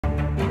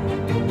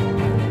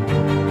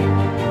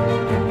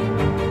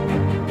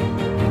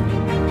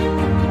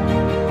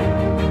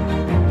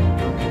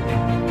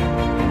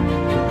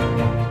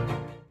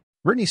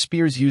Britney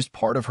Spears used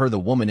part of her The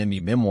Woman in Me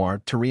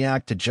memoir to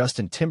react to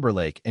Justin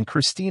Timberlake and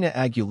Christina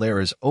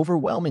Aguilera's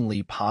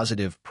overwhelmingly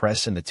positive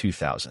press in the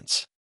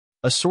 2000s.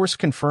 A source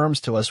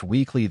confirms to Us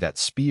Weekly that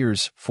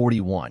Spears,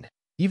 41,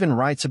 even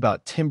writes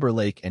about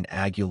Timberlake and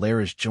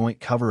Aguilera's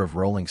joint cover of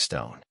Rolling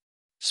Stone.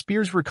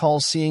 Spears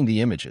recalls seeing the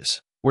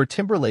images, where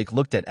Timberlake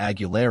looked at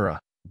Aguilera,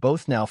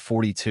 both now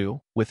 42,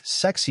 with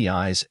sexy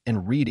eyes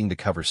and reading the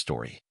cover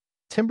story.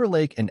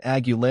 Timberlake and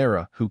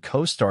Aguilera, who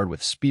co-starred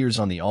with Spears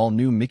on the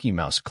all-new Mickey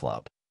Mouse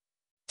Club,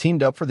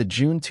 teamed up for the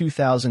June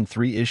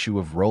 2003 issue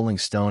of Rolling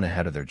Stone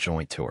ahead of their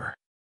joint tour.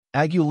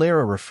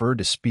 Aguilera referred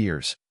to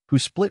Spears, who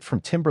split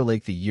from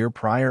Timberlake the year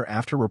prior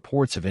after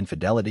reports of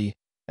infidelity,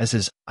 as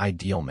his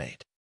ideal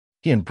mate.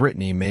 He and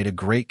Britney made a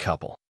great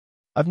couple.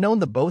 I've known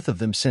the both of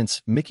them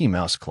since Mickey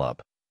Mouse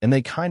Club, and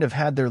they kind of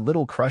had their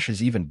little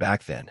crushes even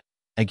back then,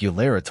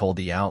 Aguilera told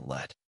the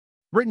outlet.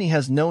 Britney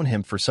has known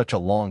him for such a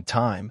long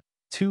time,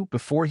 too,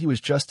 before he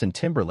was Justin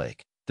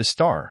Timberlake, the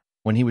star,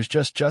 when he was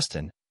just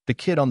Justin, the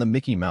kid on the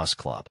Mickey Mouse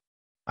Club.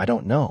 I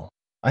don't know.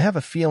 I have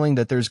a feeling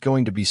that there's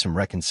going to be some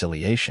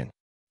reconciliation.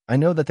 I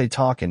know that they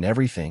talk and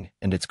everything,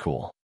 and it's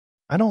cool.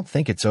 I don't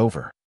think it's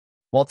over.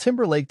 While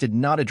Timberlake did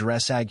not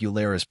address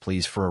Aguilera's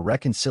pleas for a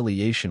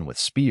reconciliation with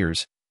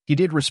Spears, he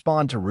did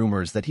respond to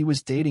rumors that he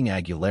was dating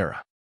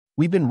Aguilera.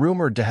 We've been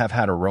rumored to have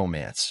had a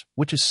romance,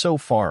 which is so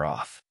far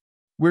off.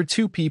 We're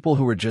two people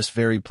who are just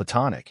very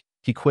platonic,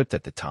 he quipped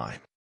at the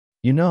time.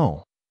 You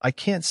know, I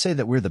can't say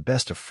that we're the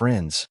best of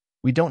friends.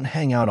 We don't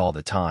hang out all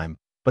the time,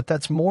 but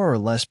that's more or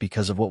less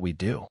because of what we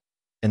do.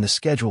 And the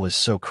schedule is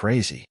so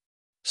crazy.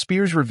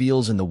 Spears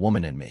reveals in The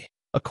Woman in Me,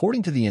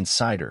 according to The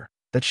Insider,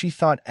 that she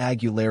thought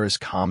Aguilera's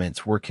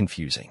comments were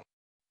confusing.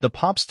 The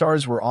pop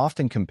stars were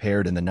often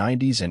compared in the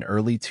 90s and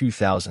early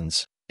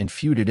 2000s and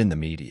feuded in the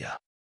media.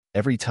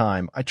 Every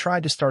time I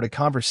tried to start a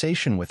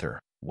conversation with her,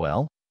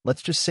 well,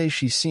 let's just say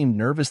she seemed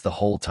nervous the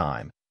whole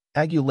time.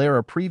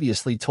 Aguilera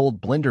previously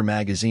told Blender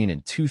magazine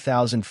in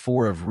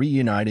 2004 of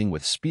reuniting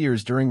with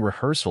Spears during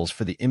rehearsals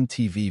for the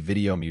MTV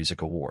Video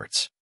Music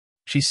Awards.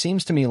 She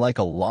seems to me like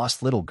a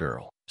lost little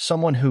girl,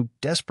 someone who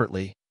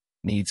desperately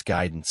needs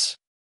guidance.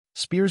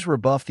 Spears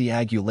rebuffed the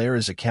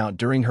Aguilera's account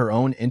during her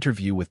own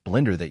interview with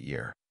Blender that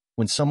year.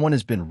 When someone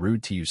has been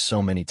rude to you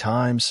so many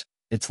times,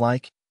 it's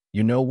like,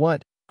 you know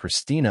what,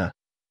 Christina,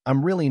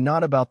 I'm really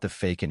not about the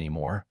fake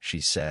anymore, she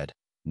said,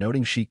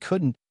 noting she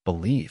couldn't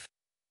believe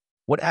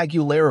what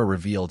Aguilera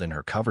revealed in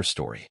her cover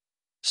story.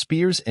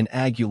 Spears and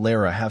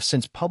Aguilera have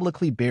since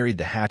publicly buried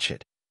the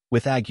hatchet,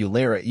 with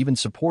Aguilera even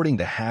supporting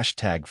the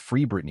hashtag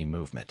 #FreeBritney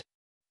movement.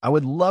 I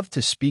would love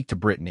to speak to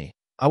Britney.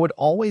 I would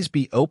always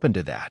be open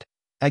to that,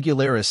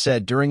 Aguilera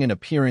said during an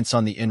appearance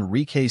on the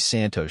Enrique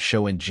Santos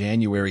show in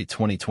January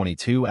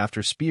 2022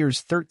 after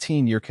Spears'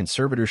 13-year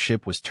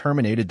conservatorship was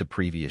terminated the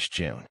previous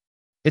June.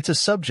 It's a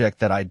subject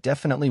that I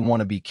definitely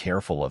want to be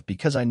careful of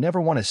because I never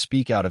want to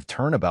speak out of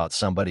turn about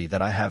somebody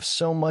that I have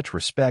so much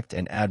respect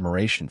and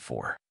admiration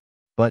for.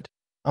 But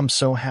I'm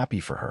so happy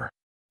for her.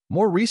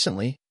 More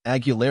recently,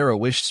 Aguilera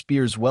wished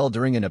Spears well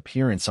during an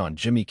appearance on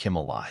Jimmy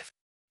Kimmel Live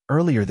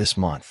earlier this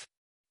month.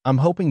 I'm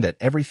hoping that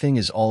everything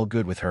is all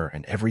good with her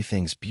and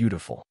everything's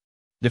beautiful.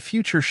 The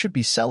future should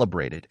be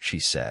celebrated, she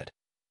said.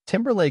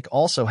 Timberlake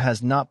also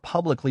has not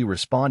publicly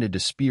responded to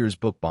Spears'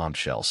 book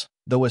Bombshells,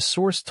 though a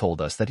source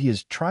told us that he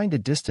is trying to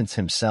distance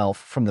himself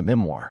from the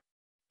memoir.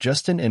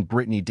 Justin and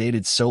Britney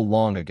dated so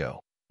long ago,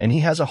 and he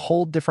has a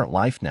whole different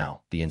life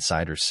now, the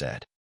Insider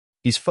said.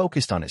 He's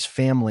focused on his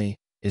family,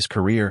 his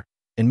career,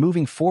 and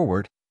moving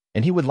forward,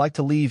 and he would like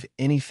to leave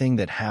anything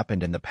that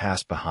happened in the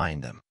past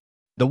behind them.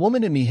 The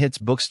Woman in Me hits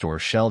bookstore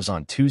shelves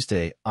on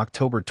Tuesday,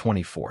 October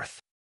 24th.